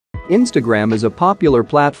Instagram is a popular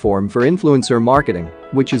platform for influencer marketing,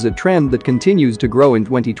 which is a trend that continues to grow in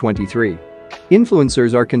 2023.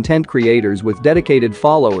 Influencers are content creators with dedicated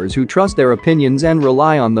followers who trust their opinions and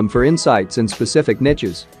rely on them for insights in specific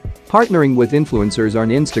niches. Partnering with influencers on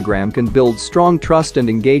Instagram can build strong trust and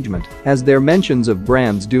engagement, as their mentions of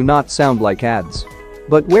brands do not sound like ads.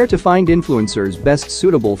 But where to find influencers best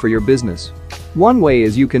suitable for your business? One way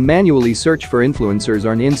is you can manually search for influencers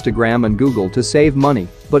on Instagram and Google to save money,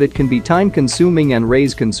 but it can be time-consuming and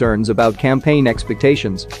raise concerns about campaign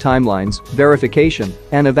expectations, timelines, verification,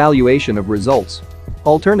 and evaluation of results.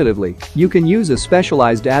 Alternatively, you can use a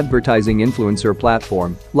specialized advertising influencer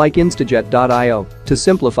platform, like Instajet.io, to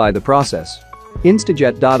simplify the process.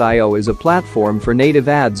 Instajet.io is a platform for native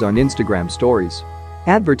ads on Instagram stories.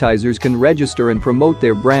 Advertisers can register and promote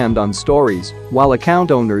their brand on stories, while account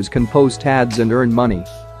owners can post ads and earn money.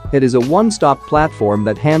 It is a one-stop platform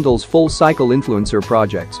that handles full-cycle influencer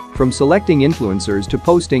projects, from selecting influencers to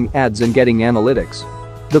posting ads and getting analytics.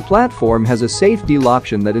 The platform has a safe deal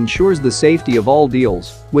option that ensures the safety of all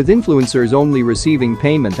deals, with influencers only receiving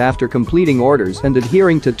payment after completing orders and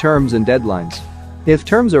adhering to terms and deadlines. If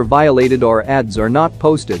terms are violated or ads are not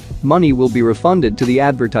posted, money will be refunded to the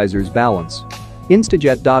advertiser's balance.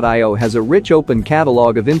 Instajet.io has a rich open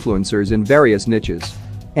catalog of influencers in various niches.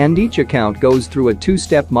 And each account goes through a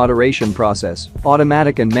two-step moderation process,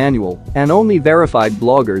 automatic and manual, and only verified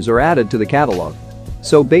bloggers are added to the catalog.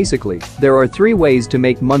 So basically, there are 3 ways to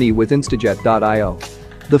make money with Instajet.io.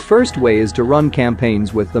 The first way is to run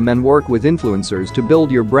campaigns with them and work with influencers to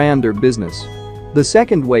build your brand or business. The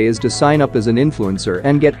second way is to sign up as an influencer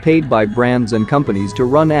and get paid by brands and companies to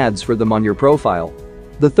run ads for them on your profile.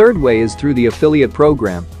 The third way is through the affiliate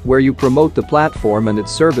program, where you promote the platform and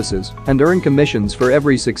its services and earn commissions for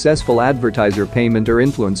every successful advertiser payment or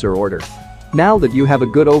influencer order. Now that you have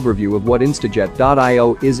a good overview of what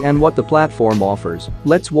Instajet.io is and what the platform offers,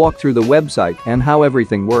 let's walk through the website and how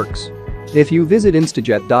everything works. If you visit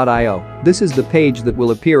Instajet.io, this is the page that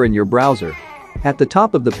will appear in your browser. At the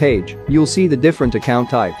top of the page, you'll see the different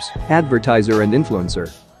account types, advertiser and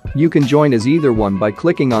influencer. You can join as either one by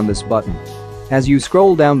clicking on this button. As you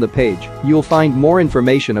scroll down the page, you'll find more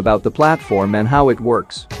information about the platform and how it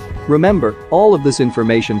works. Remember, all of this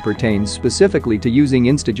information pertains specifically to using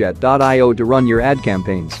Instajet.io to run your ad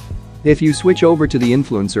campaigns. If you switch over to the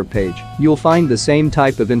influencer page, you'll find the same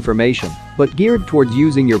type of information, but geared towards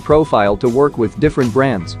using your profile to work with different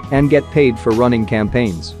brands and get paid for running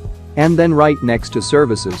campaigns. And then right next to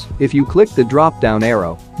services, if you click the drop-down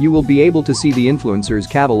arrow, you will be able to see the influencer's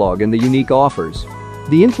catalog and the unique offers.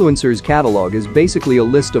 The influencer's catalog is basically a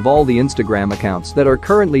list of all the Instagram accounts that are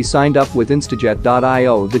currently signed up with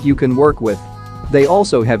Instajet.io that you can work with. They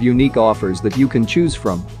also have unique offers that you can choose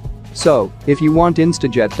from. So, if you want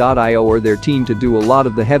Instajet.io or their team to do a lot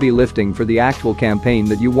of the heavy lifting for the actual campaign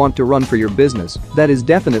that you want to run for your business, that is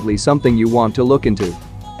definitely something you want to look into.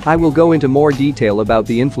 I will go into more detail about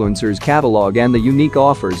the influencer's catalog and the unique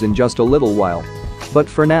offers in just a little while. But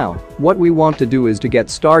for now, what we want to do is to get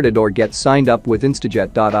started or get signed up with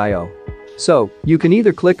Instajet.io. So, you can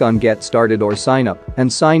either click on Get Started or Sign Up,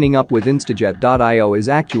 and signing up with Instajet.io is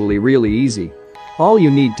actually really easy. All you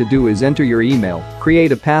need to do is enter your email,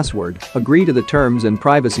 create a password, agree to the terms and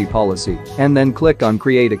privacy policy, and then click on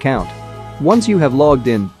Create Account. Once you have logged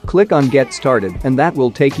in, click on Get Started and that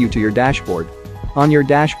will take you to your dashboard. On your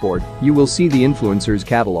dashboard, you will see the influencers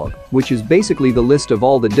catalog, which is basically the list of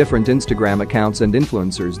all the different Instagram accounts and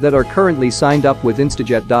influencers that are currently signed up with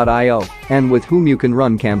Instajet.io and with whom you can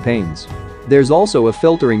run campaigns. There's also a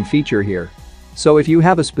filtering feature here. So if you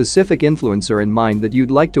have a specific influencer in mind that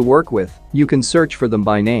you'd like to work with, you can search for them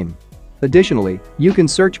by name. Additionally, you can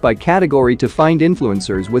search by category to find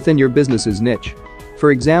influencers within your business's niche.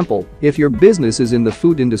 For example, if your business is in the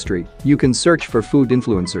food industry, you can search for food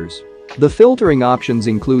influencers. The filtering options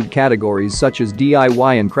include categories such as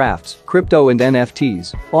DIY and crafts, crypto and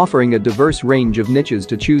NFTs, offering a diverse range of niches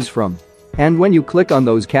to choose from. And when you click on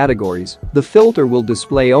those categories, the filter will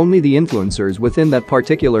display only the influencers within that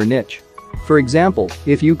particular niche. For example,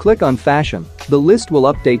 if you click on fashion, the list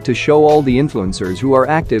will update to show all the influencers who are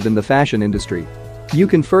active in the fashion industry. You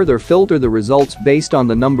can further filter the results based on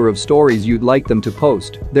the number of stories you'd like them to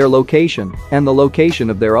post, their location, and the location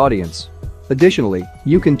of their audience. Additionally,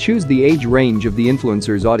 you can choose the age range of the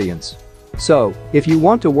influencer's audience. So, if you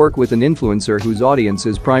want to work with an influencer whose audience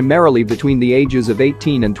is primarily between the ages of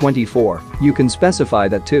 18 and 24, you can specify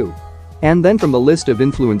that too. And then from the list of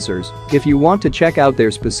influencers, if you want to check out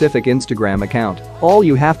their specific Instagram account, all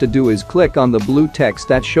you have to do is click on the blue text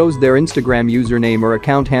that shows their Instagram username or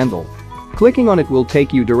account handle. Clicking on it will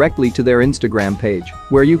take you directly to their Instagram page,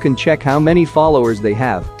 where you can check how many followers they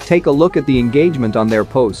have, take a look at the engagement on their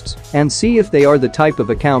posts, and see if they are the type of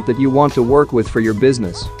account that you want to work with for your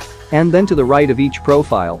business. And then to the right of each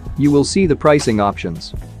profile, you will see the pricing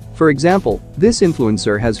options. For example, this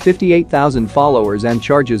influencer has 58,000 followers and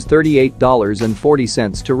charges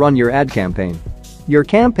 $38.40 to run your ad campaign. Your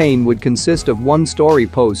campaign would consist of one story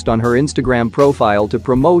post on her Instagram profile to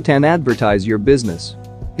promote and advertise your business.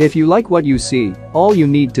 If you like what you see, all you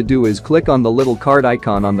need to do is click on the little cart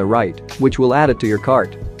icon on the right, which will add it to your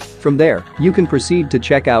cart. From there, you can proceed to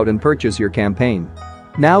check out and purchase your campaign.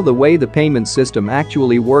 Now the way the payment system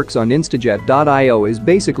actually works on Instajet.io is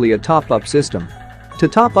basically a top-up system. To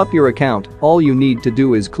top up your account, all you need to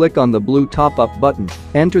do is click on the blue top-up button,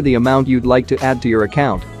 enter the amount you'd like to add to your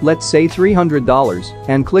account, let's say $300,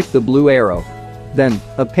 and click the blue arrow. Then,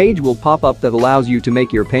 a page will pop up that allows you to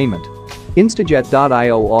make your payment.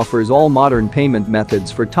 Instajet.io offers all modern payment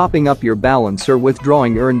methods for topping up your balance or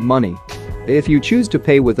withdrawing earned money. If you choose to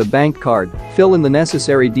pay with a bank card, fill in the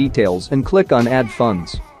necessary details and click on Add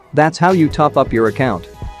Funds. That's how you top up your account.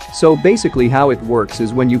 So basically how it works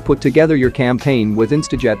is when you put together your campaign with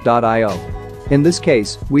Instajet.io. In this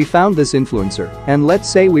case, we found this influencer, and let's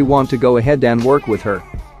say we want to go ahead and work with her.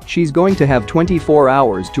 She's going to have 24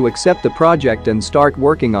 hours to accept the project and start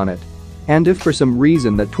working on it. And if for some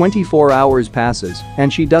reason that 24 hours passes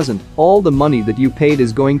and she doesn't, all the money that you paid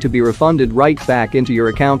is going to be refunded right back into your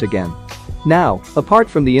account again. Now, apart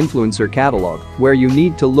from the influencer catalog, where you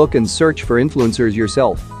need to look and search for influencers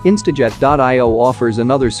yourself, Instajet.io offers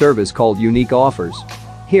another service called Unique Offers.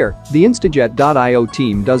 Here, the Instajet.io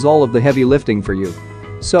team does all of the heavy lifting for you.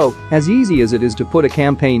 So, as easy as it is to put a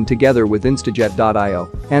campaign together with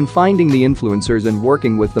Instajet.io and finding the influencers and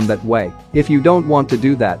working with them that way, if you don't want to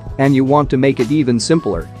do that and you want to make it even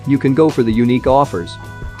simpler, you can go for the Unique Offers.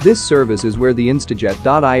 This service is where the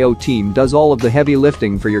Instajet.io team does all of the heavy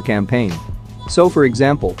lifting for your campaign. So for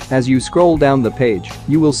example, as you scroll down the page,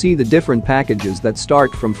 you will see the different packages that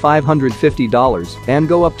start from $550 and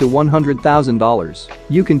go up to $100,000.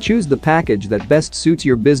 You can choose the package that best suits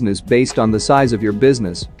your business based on the size of your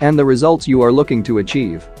business and the results you are looking to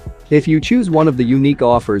achieve. If you choose one of the Unique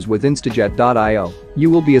Offers with Instajet.io, you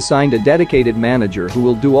will be assigned a dedicated manager who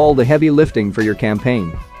will do all the heavy lifting for your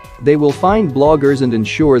campaign. They will find bloggers and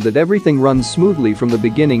ensure that everything runs smoothly from the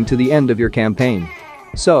beginning to the end of your campaign.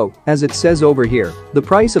 So, as it says over here, the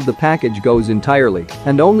price of the package goes entirely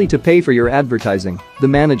and only to pay for your advertising. The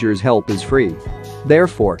manager's help is free.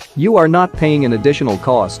 Therefore, you are not paying an additional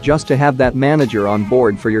cost just to have that manager on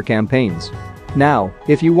board for your campaigns. Now,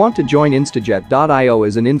 if you want to join Instajet.io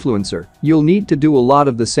as an influencer, you'll need to do a lot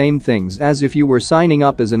of the same things as if you were signing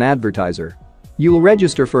up as an advertiser. You'll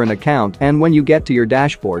register for an account, and when you get to your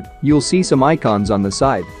dashboard, you'll see some icons on the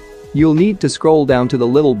side. You'll need to scroll down to the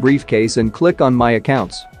little briefcase and click on My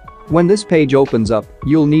Accounts. When this page opens up,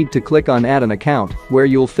 you'll need to click on Add an Account, where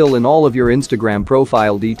you'll fill in all of your Instagram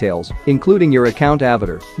profile details, including your account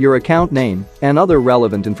avatar, your account name, and other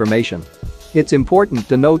relevant information. It's important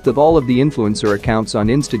to note that all of the influencer accounts on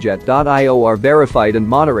Instajet.io are verified and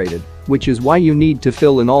moderated, which is why you need to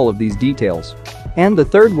fill in all of these details. And the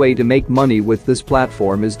third way to make money with this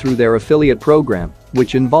platform is through their affiliate program,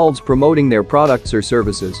 which involves promoting their products or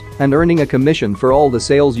services and earning a commission for all the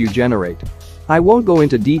sales you generate. I won't go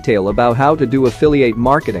into detail about how to do affiliate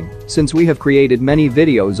marketing, since we have created many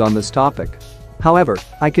videos on this topic. However,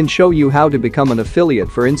 I can show you how to become an affiliate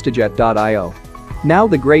for Instajet.io. Now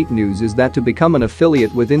the great news is that to become an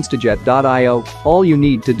affiliate with Instajet.io, all you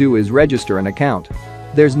need to do is register an account.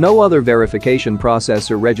 There's no other verification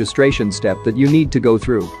process or registration step that you need to go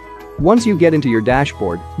through. Once you get into your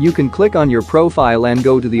dashboard, you can click on your profile and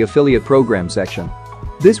go to the affiliate program section.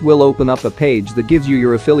 This will open up a page that gives you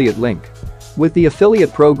your affiliate link. With the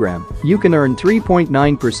affiliate program, you can earn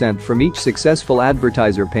 3.9% from each successful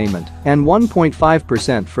advertiser payment and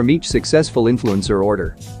 1.5% from each successful influencer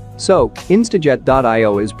order. So,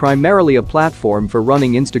 Instajet.io is primarily a platform for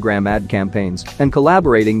running Instagram ad campaigns and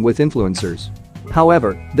collaborating with influencers.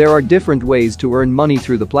 However, there are different ways to earn money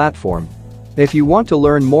through the platform. If you want to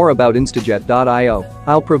learn more about Instajet.io,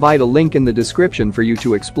 I'll provide a link in the description for you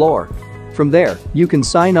to explore. From there, you can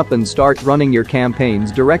sign up and start running your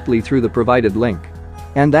campaigns directly through the provided link.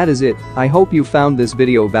 And that is it. I hope you found this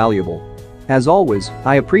video valuable. As always,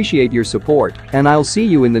 I appreciate your support, and I'll see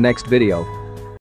you in the next video.